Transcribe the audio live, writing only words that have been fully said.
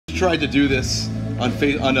tried to do this on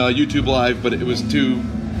YouTube Live, but it was too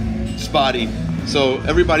spotty. So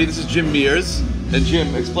everybody, this is Jim Mears, and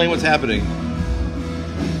Jim, explain what's happening.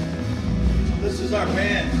 This is our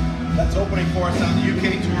band that's opening for us on the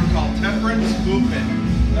UK tour called Temperance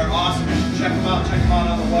Movement. They're awesome. You should check them out. Check them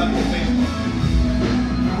out on the web and Facebook.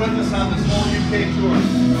 They're with us on this whole UK tour.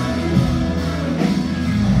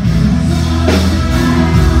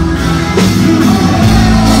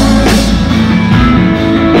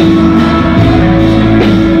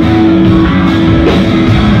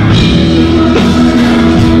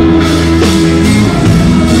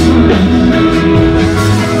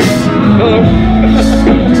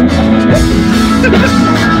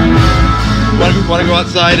 Want to go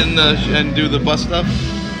outside and do the bus stuff?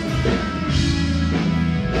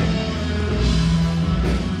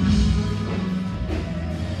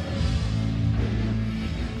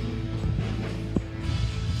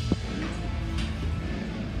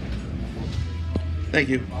 Thank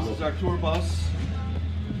you. This is our tour bus.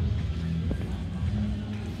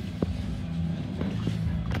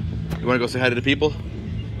 You want to go say hi to the people?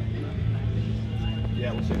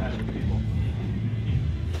 Yeah, we'll say hi to the people.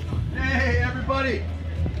 Hey, everybody!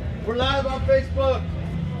 We're live on Facebook.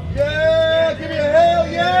 Yeah! Give me a hell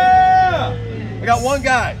yeah! I got one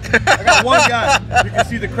guy. You can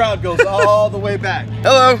see the crowd goes all the way back.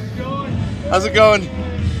 Hello. How's it going?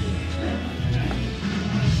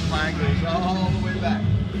 Line goes all the way back.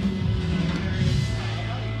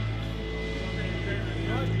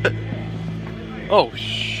 Oh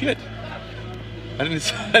shit! I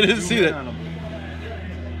didn't see that.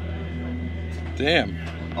 Damn.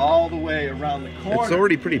 All the way around the corner. It's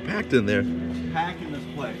already pretty packed in there. Packing this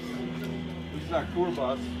place. This is our tour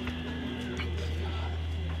bus.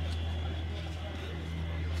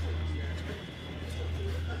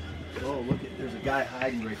 Oh, look at, there's a guy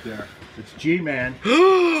hiding right there. It's G-Man.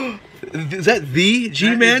 Is that the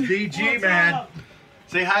G-Man? The G-Man.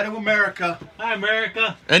 Say hi to America. Hi,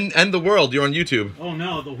 America. And the world. You're on YouTube. Oh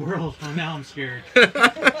no, the world. Oh, now I'm scared.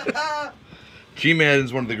 G-Man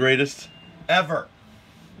is one of the greatest Ever.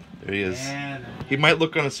 There he is. Man. He might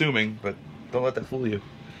look unassuming, but don't let that fool you.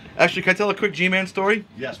 Actually, can I tell a quick G-Man story?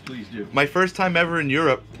 Yes, please do. My first time ever in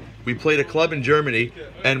Europe, we played a club in Germany,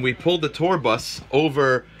 and we pulled the tour bus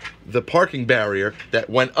over the parking barrier that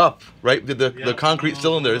went up, right? The concrete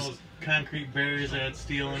cylinders. Those concrete barriers that had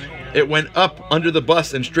steel in it. Yeah. It went up under the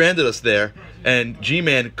bus and stranded us there, and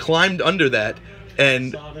G-Man climbed under that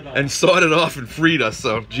and sawed it off and freed us.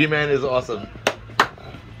 So G-Man is awesome.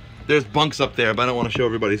 There's bunks up there, but I don't want to show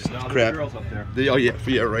everybody's crap. There's girls up there. Oh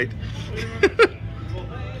yeah, right.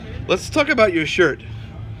 Let's talk about your shirt.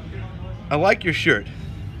 I like your shirt.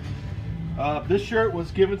 This shirt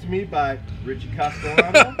was given to me by Richie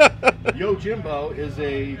Castellano. Yo Jimbo is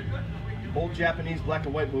a old Japanese black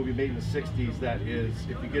and white movie made in the 60s that is,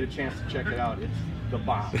 if you get a chance to check it out, it's the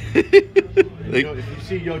bomb. You know, if you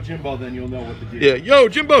see Yo Jimbo, then you'll know what to do. Yeah, Yo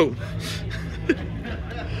Jimbo!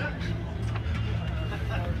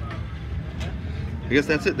 I guess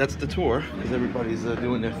that's it. That's the tour, because everybody's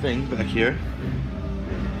doing their thing back here.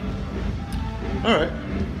 All right.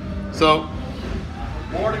 So,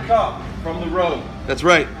 more to come from the road. that's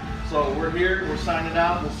right. So we're here. We're signing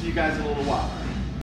out. We'll see you guys in a little while.